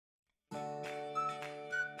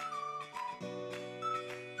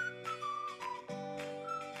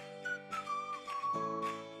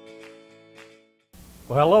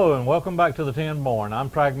Well, hello and welcome back to the Tin Barn. I'm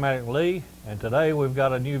Pragmatic Lee, and today we've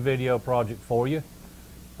got a new video project for you.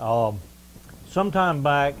 Sometime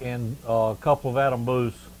back in a couple of Adam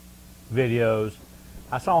Booth's videos,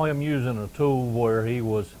 I saw him using a tool where it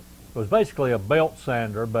was basically a belt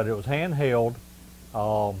sander, but it was handheld,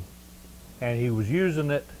 and he was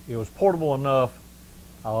using it. It was portable enough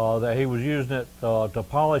that he was using it to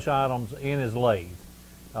polish items in his lathe.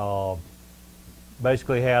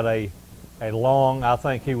 Basically had a long, I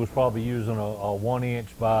think he was probably using a 1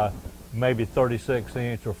 inch by maybe 36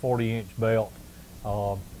 inch or 40 inch belt.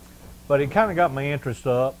 But it kind of got my interest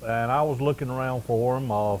up, and I was looking around for them.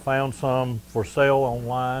 Found some for sale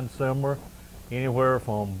online, similar, anywhere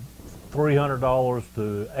from $300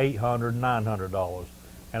 to $800, $900.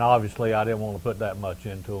 And obviously I didn't want to put that much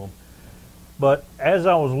into them. But as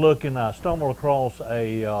I was looking, I stumbled across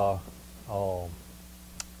a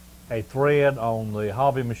thread on the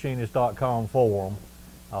hobbymachinist.com forum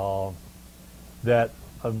that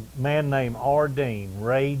a man named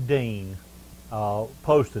Ray Dean,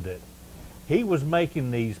 posted it. He was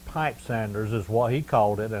making these pipe sanders, is what he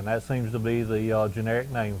called it, and that seems to be the generic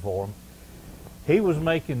name for them. He was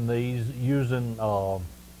making these using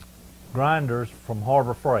grinders from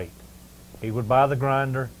Harbor Freight. He would buy the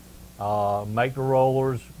grinder, make the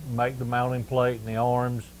rollers, make the mounting plate and the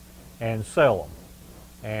arms, and sell them.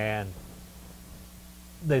 And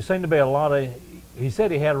there seemed to be a lot of, he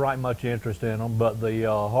said he had right much interest in them, but the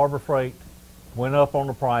Harbor Freight went up on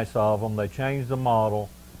the price of them. They changed the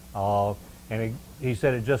model, and he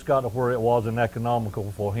said it just got to where it wasn't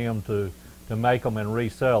economical for him to make them and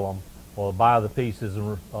resell them, or buy the pieces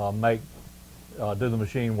and do the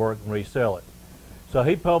machine work and resell it. So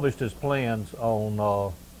he published his plans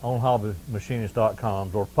on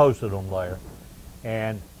hobbymachinist.com, or posted them there.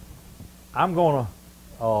 And I'm going to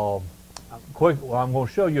I'm going to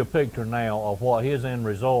show you a picture now of what his end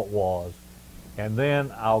result was, and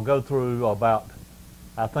then I'll go through about,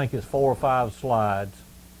 I think it's 4 or 5 slides,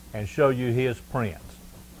 and show you his prints.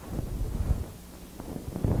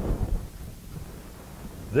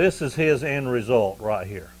 This is his end result right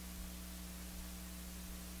here.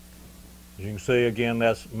 As you can see, again,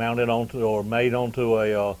 that's mounted onto or made onto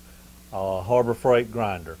a Harbor Freight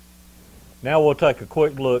grinder. Now we'll take a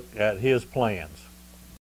quick look at his plans.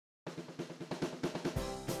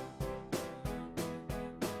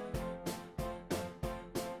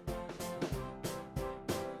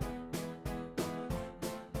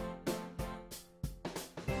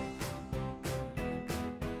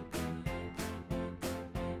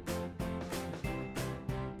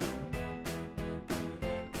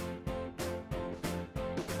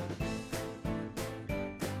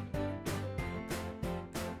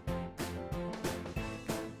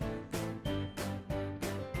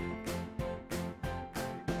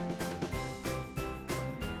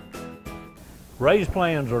 Ray's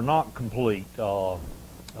plans are not complete.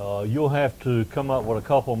 You'll have to come up with a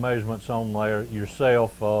couple measurements on there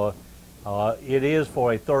yourself. It is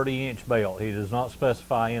for a 30-inch belt. He does not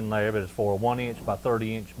specify in there, but it's for a 1 inch by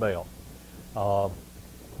 30-inch belt.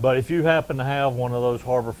 But if you happen to have one of those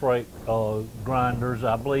Harbor Freight grinders,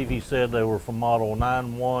 I believe he said they were from model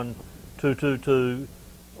 91222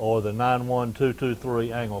 or the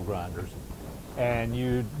 91223 angle grinders, and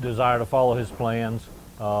you desire to follow his plans,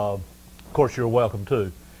 of course you're welcome to.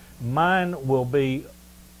 Mine will be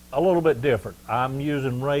a little bit different. I'm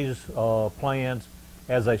using Ray's plans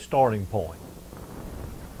as a starting point.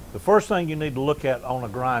 The first thing you need to look at on a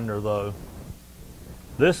grinder, though,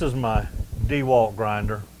 this is my DeWalt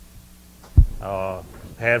grinder,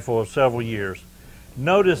 had for several years.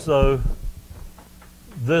 Notice, though,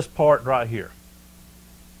 this part right here.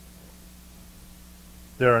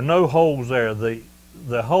 There are no holes there.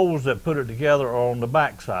 The holes that put it together are on the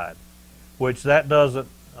back side, which that doesn't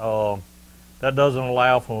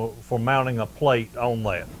allow for mounting a plate on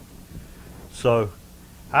that. So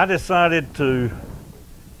I decided to,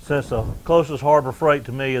 since the closest Harbor Freight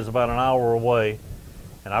to me is about an hour away,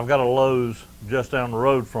 and I've got a Lowe's just down the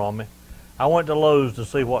road from me, I went to Lowe's to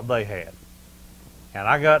see what they had. And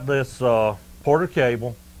I got this Porter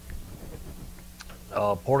Cable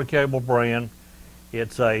brand.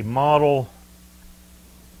 It's a model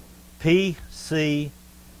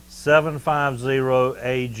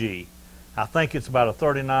PC750AG. I think it's about a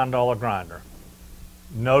 $39 grinder.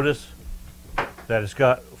 Notice that it's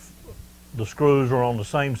got, the screws are on the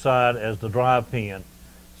same side as the drive pin,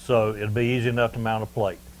 so it'll be easy enough to mount a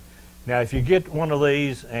plate. Now if you get one of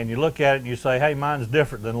these and you look at it and you say, hey, mine's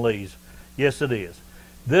different than Lee's, yes it is.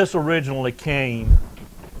 This originally came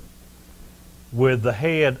with the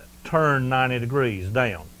head turned 90 degrees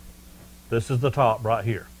down. This is the top right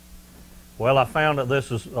here. Well, I found that this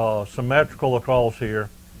is symmetrical across here,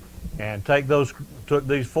 and took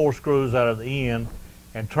these 4 screws out of the end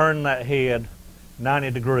and turned that head 90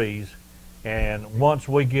 degrees. And once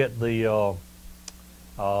we get the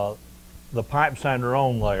pipe sander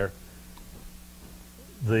on there,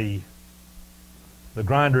 the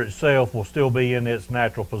grinder itself will still be in its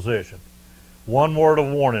natural position. One word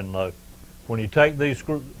of warning though, when you take these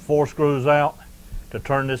 4 screws out to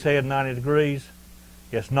turn this head 90 degrees,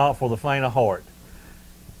 it's not for the faint of heart.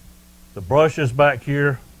 The brushes back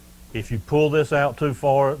here, if you pull this out too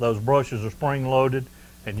far, those brushes are spring loaded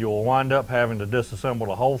and you'll wind up having to disassemble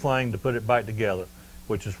the whole thing to put it back together,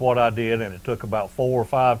 which is what I did, and it took about 4 or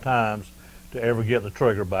 5 times to ever get the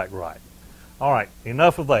trigger back right. All right,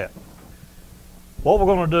 enough of that. What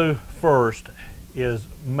we're going to do first is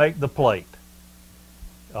make the plate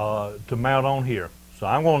to mount on here. So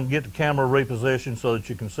I'm going to get the camera repositioned so that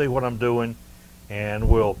you can see what I'm doing, and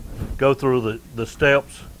we'll go through the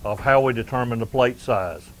steps of how we determine the plate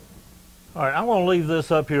size. All right, I'm going to leave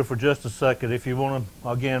this up here for just a second. If you want to,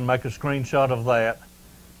 again, make a screenshot of that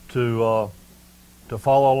to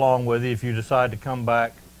follow along with you if you decide to come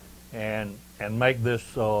back and make this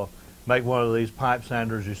make one of these pipe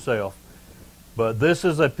sanders yourself. But this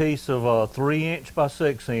is a piece of 3" by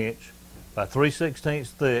 6" by 3/16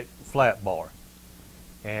 thick flat bar,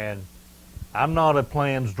 and I'm not a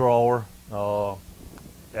plans drawer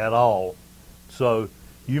at all, so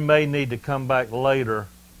you may need to come back later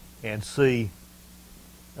and see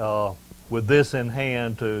with this in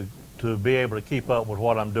hand to be able to keep up with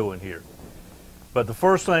what I'm doing here. But the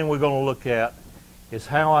first thing we're going to look at is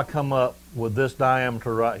how I come up with this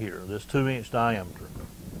diameter right here, this 2" diameter.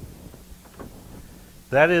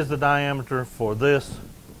 That is the diameter for this.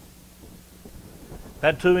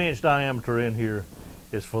 That 2" diameter in here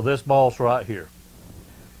is for this boss right here.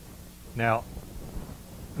 Now,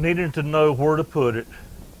 needing to know where to put it,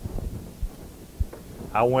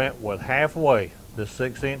 I went with halfway this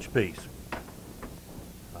 6" piece.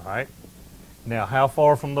 All right. Now, how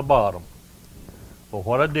far from the bottom? Well,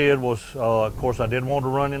 what I did was, of course, I didn't want to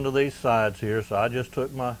run into these sides here, so I just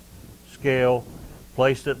took my scale,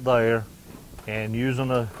 placed it there, and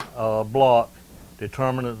using a block,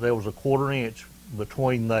 determined that there was a 1/4 inch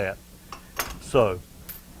between that. So,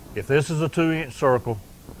 if this is a 2" circle,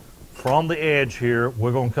 from the edge here,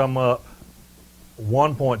 we're going to come up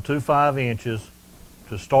 1.25 inches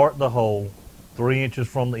to start the hole, 3 inches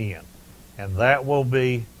from the end. And that will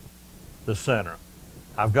be the center.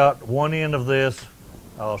 I've got one end of this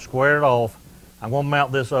squared off. I'm going to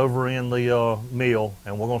mount this over in the mill,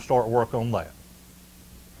 and we're going to start work on that.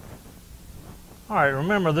 All right,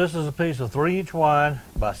 remember this is a piece of 3" wide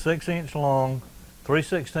by 6" long,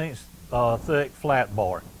 3/16 thick flat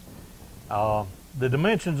bar. The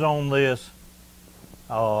dimensions on this,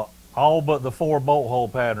 all but the 4 bolt hole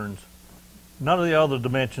patterns, none of the other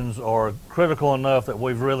dimensions are critical enough that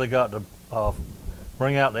we've really got to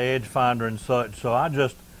bring out the edge finder and such. So I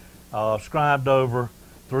just scribed over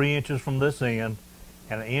 3 inches from this end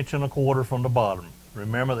and 1.25 inches from the bottom.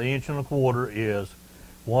 Remember, the 1.25 inches is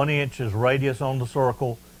 1 inch is radius on the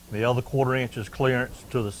circle, the other 1/4 inch is clearance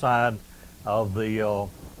to the side of the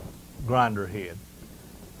grinder head,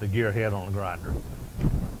 the gear head on the grinder.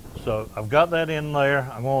 So I've got that in there.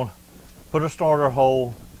 I'm going to put a starter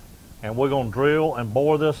hole, and we're going to drill and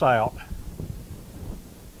bore this out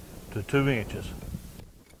to 2 inches.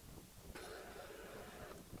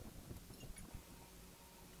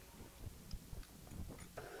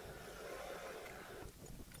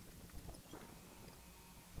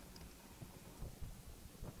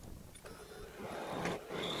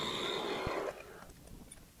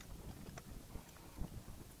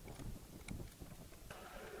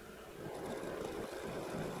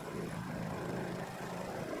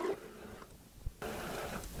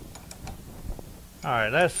 All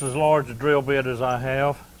right, that's as large a drill bit as I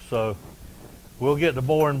have, so we'll get the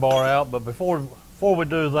boring bar out. But before we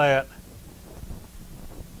do that,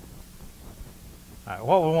 all right,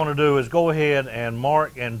 what we want to do is go ahead and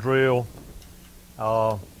mark and drill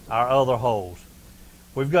our other holes.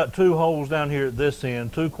 We've got 2 holes down here at this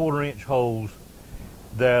end, 2 1/4 inch holes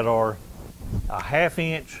that are a 1/2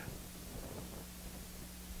 inch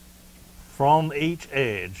from each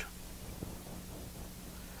edge.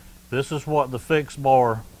 This is what the fixed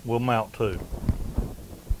bar will mount to.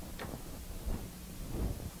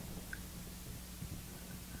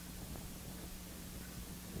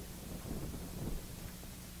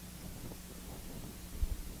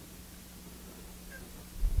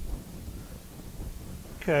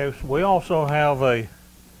 Okay, so we also have a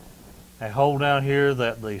hole down here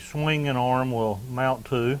that the swinging arm will mount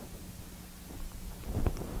to.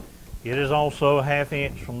 It is also a 1/2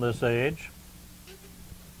 inch from this edge,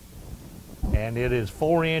 and it is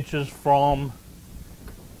 4 inches from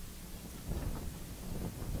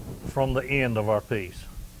the end of our piece.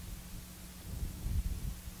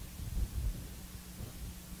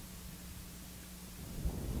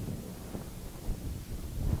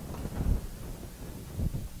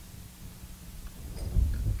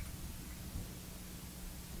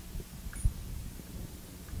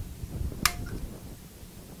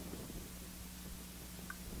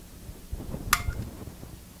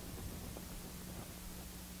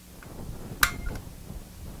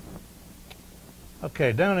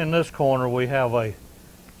 Okay, down in this corner we have a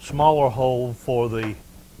smaller hole for the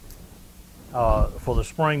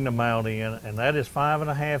spring to mount in, and that is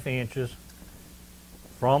 5.5 inches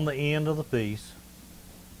from the end of the piece.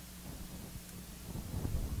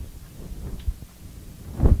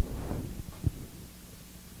 And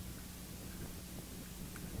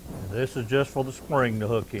this is just for the spring to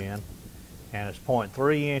hook in, and it's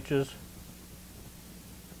 0.3 inches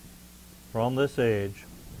from this edge.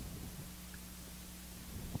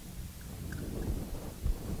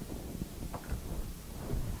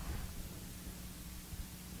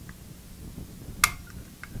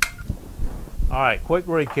 All right, quick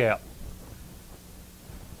recap.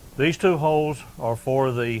 These 2 holes are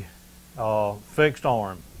for the fixed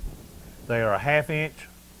arm. They are a 1/2 inch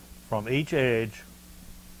from each edge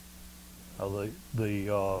of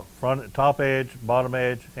the front, top edge, bottom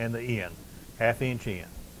edge, and the end, 1/2 inch in.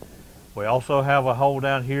 We also have a hole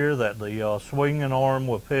down here that the swinging arm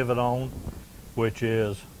will pivot on, which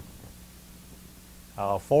is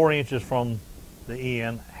 4 inches from the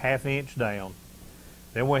end, 1/2 inch down.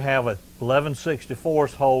 Then we have a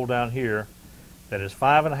 11/64 hole down here that is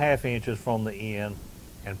 5.5 inches from the end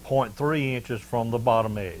and 0.3 inches from the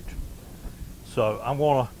bottom edge. So I'm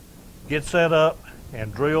going to get set up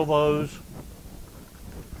and drill those.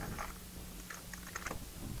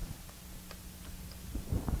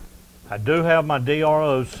 I do have my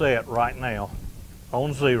DRO set right now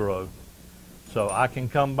on 0, so I can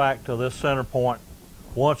come back to this center point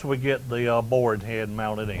once we get the board head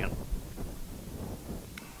mounted in.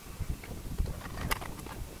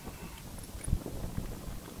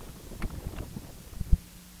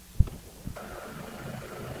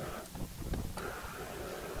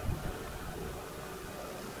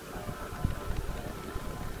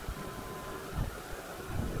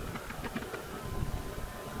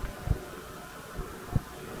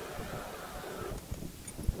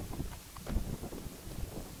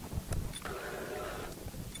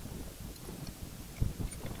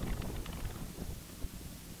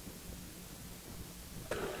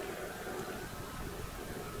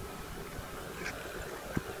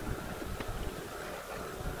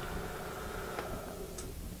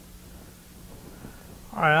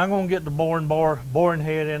 All right, I'm going to get the boring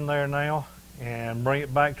head in there now and bring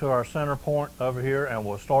it back to our center point over here, and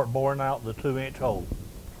we'll start boring out the 2-inch hole.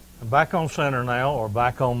 I'm back on center now, or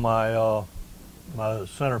back on my my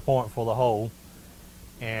center point for the hole,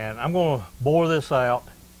 and I'm going to bore this out.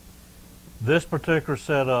 This particular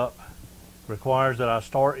setup requires that I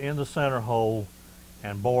start in the center hole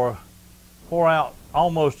and bore out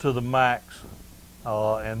almost to the max,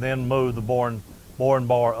 and then move the boring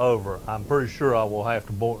bar over. I'm pretty sure I will have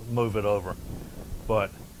to move it over,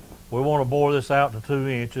 but we want to bore this out to 2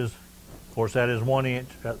 inches. Of course, that is 1 inch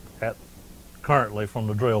at currently from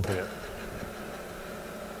the drill bit.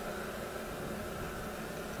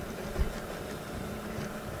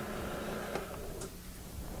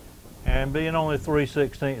 And being only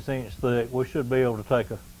 3/16 inch thick, we should be able to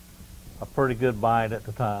take a pretty good bite at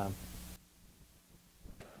the time.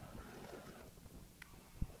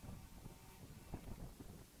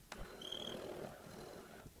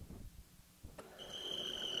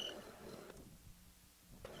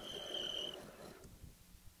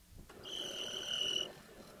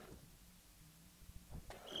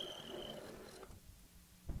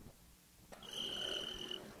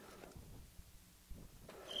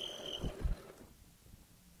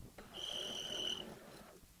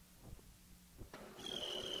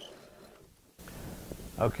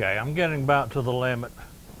 Okay, I'm getting about to the limit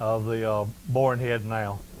of the boring head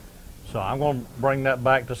now. So I'm going to bring that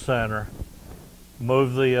back to center,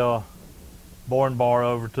 move the boring bar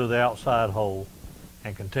over to the outside hole,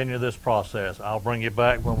 and continue this process. I'll bring you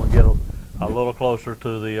back when we get a little closer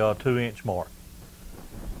to the 2-inch mark.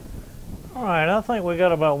 All right, I think we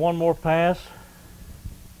got about one more pass.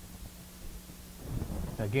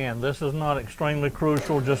 Again, this is not extremely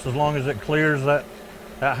crucial, just as long as it clears that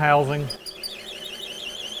housing.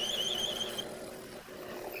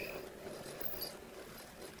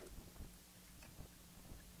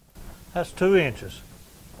 That's 2 inches.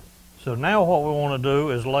 So now what we want to do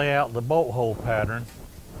is lay out the bolt hole pattern.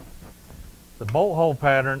 The bolt hole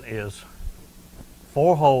pattern is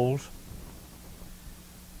 4 holes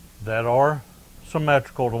that are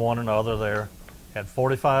symmetrical to one another there at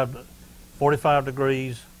 45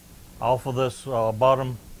 degrees off of this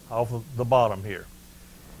bottom, off of the bottom here.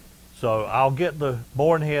 So I'll get the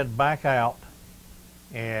boring head back out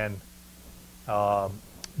and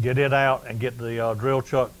get it out and get the drill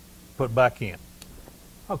chuck put back in.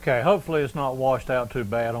 Okay, hopefully it's not washed out too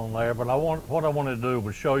bad on there, but what I wanted to do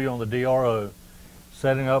was show you on the DRO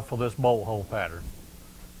setting up for this bolt hole pattern.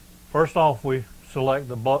 First off, we select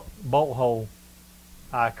the bolt hole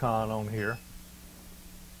icon on here,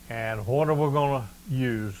 and what are we going to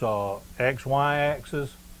use, XY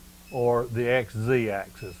axis or the XZ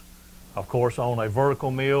axis? Of course, on a vertical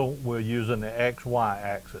mill we're using the XY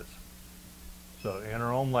axis. So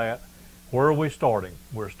enter on that. Where are we starting?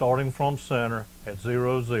 We're starting from center at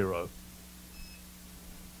 0, 0.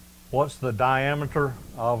 What's the diameter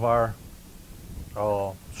of our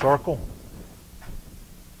circle?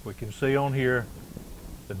 We can see on here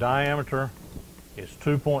the diameter is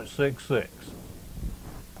 2.66.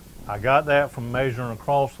 I got that from measuring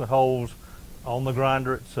across the holes on the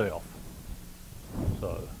grinder itself.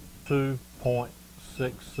 So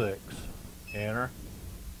 2.66, enter.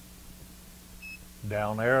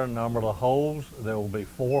 Down there, number of the holes, there will be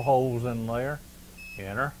 4 holes in there,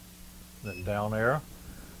 enter. Then down there,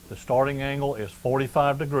 the starting angle is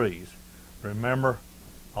 45 degrees. Remember,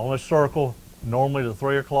 on this circle, normally the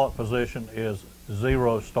 3 o'clock position is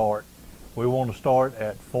 0 start. We want to start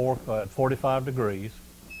at 45 degrees.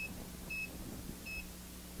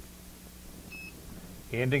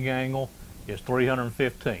 Ending angle is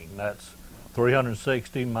 315. That's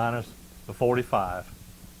 360 minus the 45.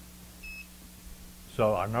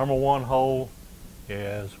 So our number 1 hole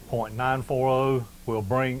is 0.940. We'll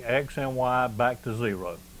bring X and Y back to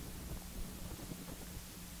 0.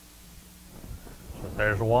 So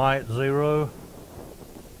there's Y at 0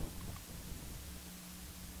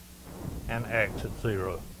 and X at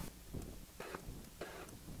 0.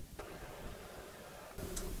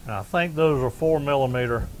 And I think those are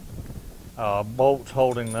 4mm bolts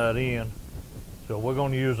holding that in. So we're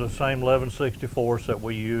going to use the same 11/64 that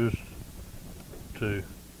we used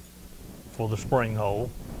for the spring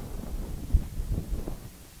hole.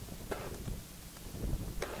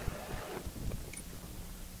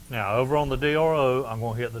 Now over on the DRO, I'm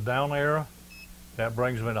going to hit the down arrow. That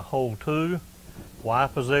brings me to hole 2. Y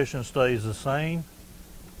position stays the same.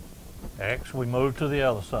 X, we move to the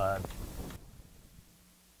other side.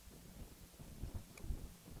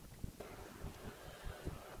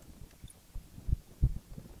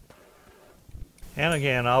 And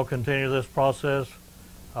again, I'll continue this process.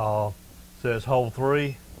 Says hole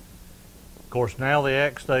 3. Of course, now the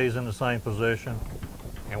X stays in the same position,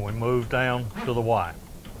 and we move down to the Y.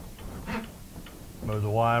 Move the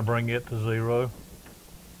Y, bring it to 0.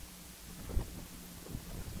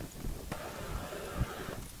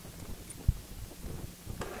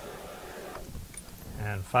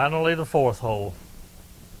 And finally, the 4th hole.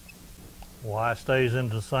 Y stays in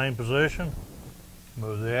the same position.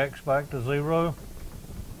 Move the X back to 0.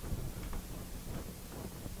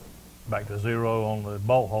 Back to 0 on the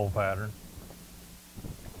bolt hole pattern.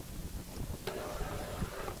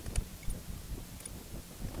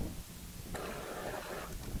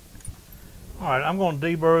 Alright, I'm going to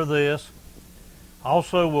deburr this.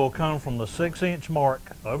 Also, we'll come from the 6-inch mark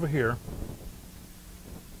over here.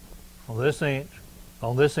 On this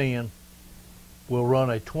end, we'll run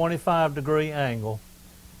a 25-degree angle,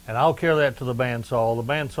 and I'll carry that to the bandsaw.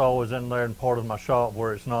 The bandsaw is in there in part of my shop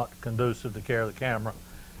where it's not conducive to carry the camera.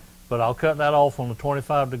 But I'll cut that off on the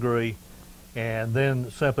 25-degree and then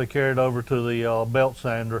simply carry it over to the belt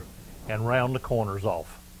sander and round the corners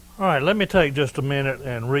off. All right, let me take just a minute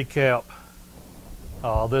and recap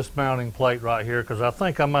this mounting plate right here, because I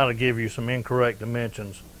think I might have given you some incorrect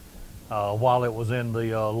dimensions while it was in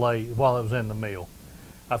the while it was in the mill.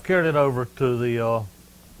 I've carried it over to the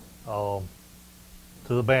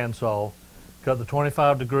bandsaw, cut the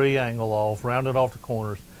 25-degree angle off, rounded off the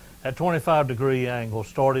corners. That 25-degree angle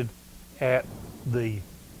started at the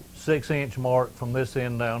 6-inch mark from this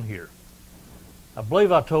end down here. I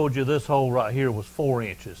believe I told you this hole right here was 4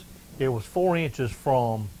 inches. It was 4 inches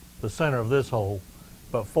from the center of this hole,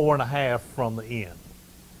 but 4.5 from the end.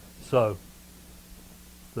 So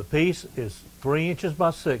the piece is 3 inches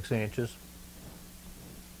by 6 inches.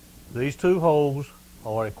 These 2 holes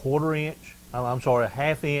are a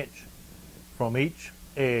half inch from each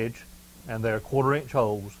edge, and they're 1/4 inch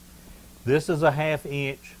holes. This is a half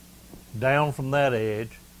inch down from that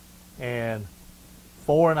edge, and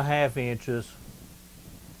 4.5 inches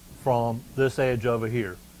from this edge over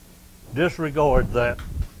here. Disregard that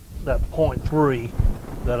 0.3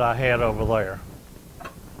 that I had over there.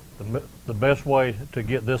 The best way to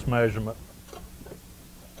get this measurement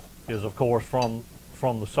is, of course, from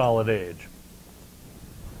the solid edge.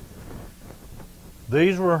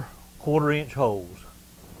 These were 1/4 inch holes.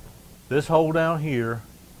 This hole down here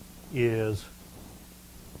is,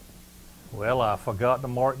 well, I forgot to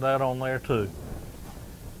mark that on there too.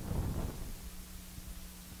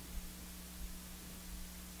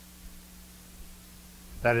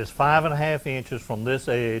 That is 5.5 inches from this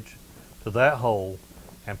edge to that hole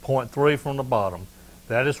and 0.3 from the bottom.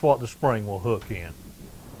 That is what the spring will hook in.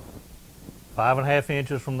 5.5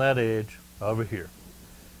 inches from that edge over here.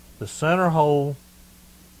 The center hole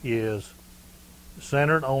is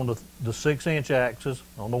centered on the 6-inch axis,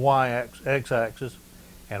 on the x-axis,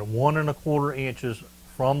 and 1 1/4 inches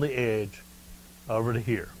from the edge over to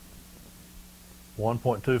here.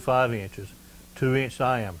 1.25 inches, 2-inch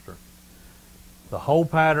diameter. The hole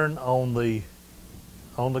pattern on the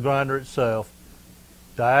grinder itself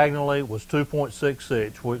diagonally was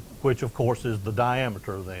 2.66, which of course is the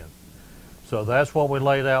diameter then. So that's what we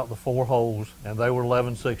laid out the 4 holes, and they were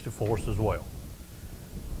 11/64 as well.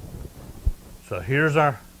 So here's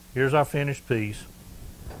our finished piece.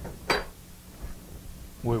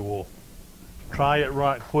 We will try it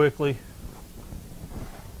right quickly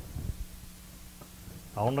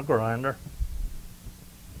on the grinder.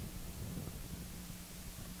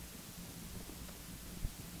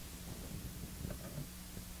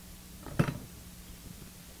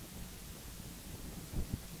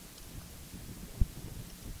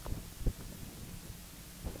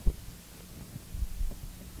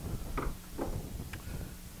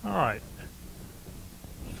 All right,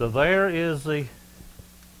 so there is the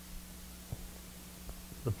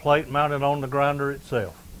plate mounted on the grinder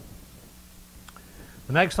itself.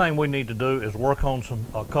 The next thing we need to do is work on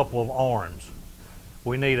a couple of arms.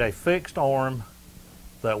 We need a fixed arm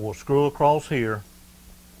that will screw across here,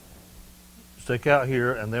 stick out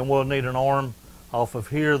here, and then we'll need an arm off of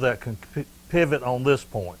here that can pivot on this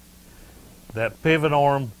point. That pivot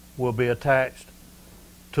arm will be attached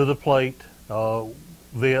to the plate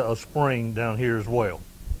via a spring down here as well.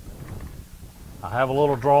 I have a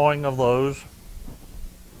little drawing of those.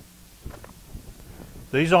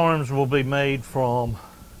 These arms will be made from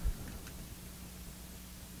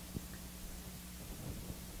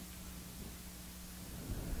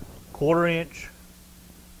quarter-inch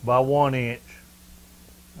by 1 inch,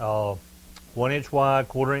 1 inch wide,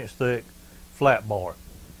 quarter-inch thick flat bar.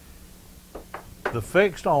 The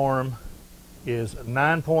fixed arm is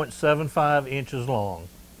 9.75 inches long.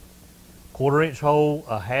 Quarter-inch hole,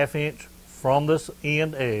 a 1/2 inch from this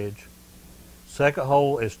end edge. Second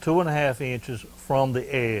hole is 2.5 inches from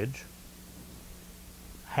the edge.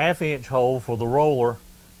 1/2 inch hole for the roller,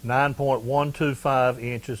 9.125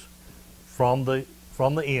 inches from the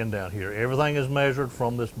end down here. Everything is measured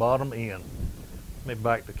from this bottom end. Let me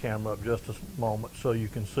back the camera up just a moment so you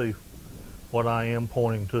can see what I am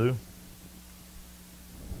pointing to.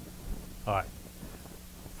 All right,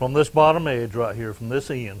 from this bottom edge right here, from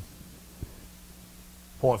this end,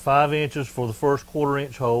 0.5 inches for the first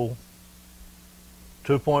quarter-inch hole,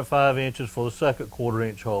 2.5 inches for the second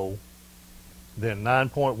quarter-inch hole, then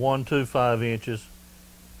 9.125 inches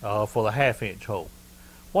for the 1/2 inch hole.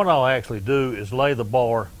 What I'll actually do is lay the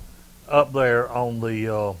bar up there on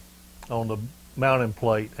the mounting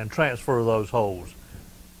plate and transfer those holes.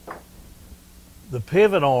 The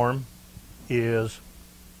pivot arm is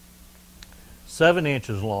 7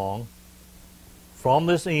 inches long. From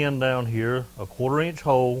this end down here, a quarter-inch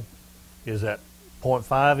hole is at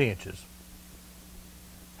 0.5 inches.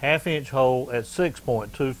 1/2 inch hole at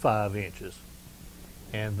 6.25 inches.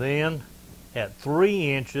 And then at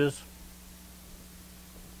 3 inches,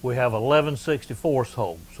 we have 11/64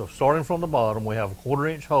 hole. So starting from the bottom, we have a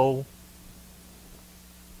quarter-inch hole,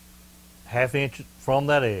 1/2 inch from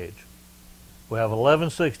that edge. We have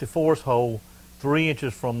 11/64 hole, 3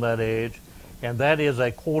 inches from that edge, and that is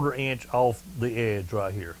a 1/4 inch off the edge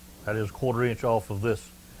right here. That is 1/4 inch off of this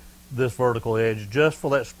vertical edge, just for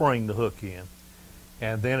that spring to hook in.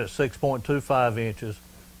 And then at 6.25 inches,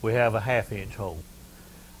 we have a 1/2 inch hole.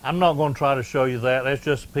 I'm not going to try to show you that. That's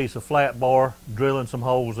just a piece of flat bar, drilling some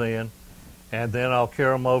holes in, and then I'll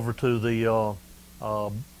carry them over to the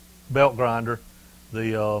belt grinder,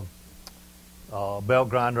 the belt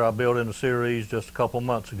grinder I built in a series just a couple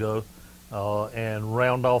months ago, and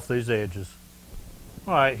round off these edges.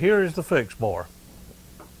 All right, here is the fixed bar.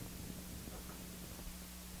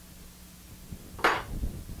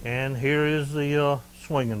 And here is the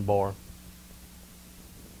swinging bar.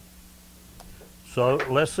 So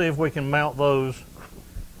let's see if we can mount those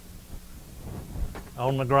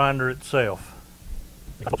on the grinder itself.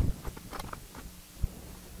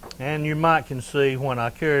 And you might can see when I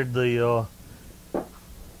carried the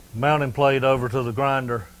mounting plate over to the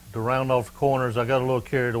grinder to round off the corners, I got a little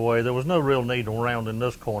carried away. There was no real need of rounding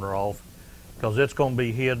this corner off because it's going to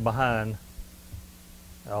be hid behind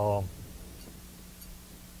the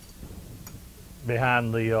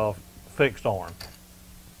fixed arm.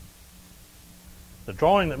 The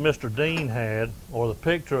drawing that Mr. Dean had, or the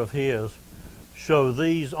picture of his, show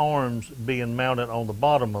these arms being mounted on the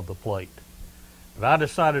bottom of the plate. But I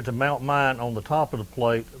decided to mount mine on the top of the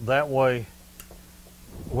plate. That way,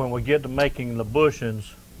 when we get to making the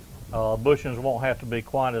bushings, bushings won't have to be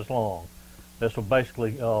quite as long. This will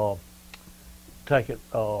basically take it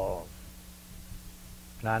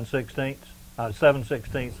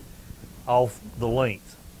 7/16 off the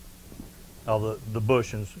length of the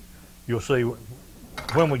bushings. You'll see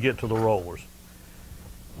when we get to the rollers.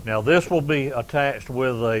 Now this will be attached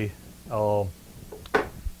with a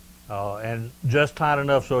and just tight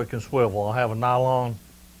enough so it can swivel. I'll have a nylon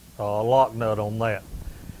lock nut on that.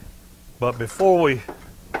 But before we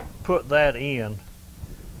put that in,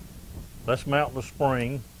 let's mount the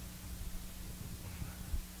spring.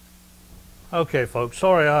 Okay folks,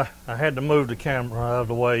 sorry I had to move the camera out of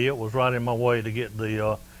the way. It was right in my way to get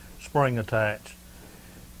the spring attached.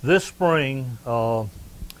 This spring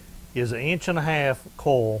is 1.5 inch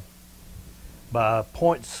coil by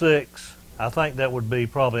 0.6. I think that would be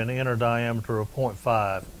probably an inner diameter of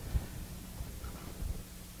 0.5.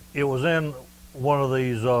 It was in one of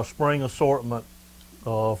these spring assortment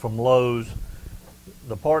from Lowe's.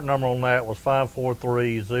 The part number on that was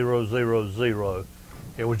 543000.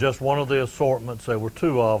 It was just one of the assortments. There were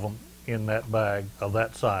 2 of them in that bag of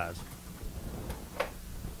that size.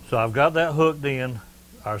 So I've got that hooked in,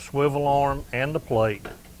 our swivel arm and the plate.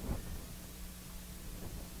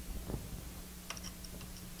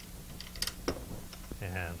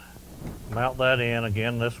 And mount that in.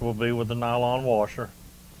 Again, this will be with the nylon washer,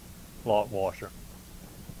 lock washer.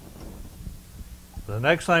 The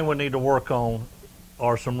next thing we need to work on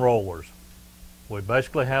are some rollers. We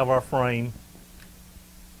basically have our frame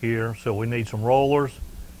here, so we need some rollers,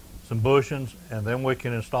 some bushings, and then we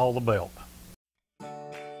can install the belt.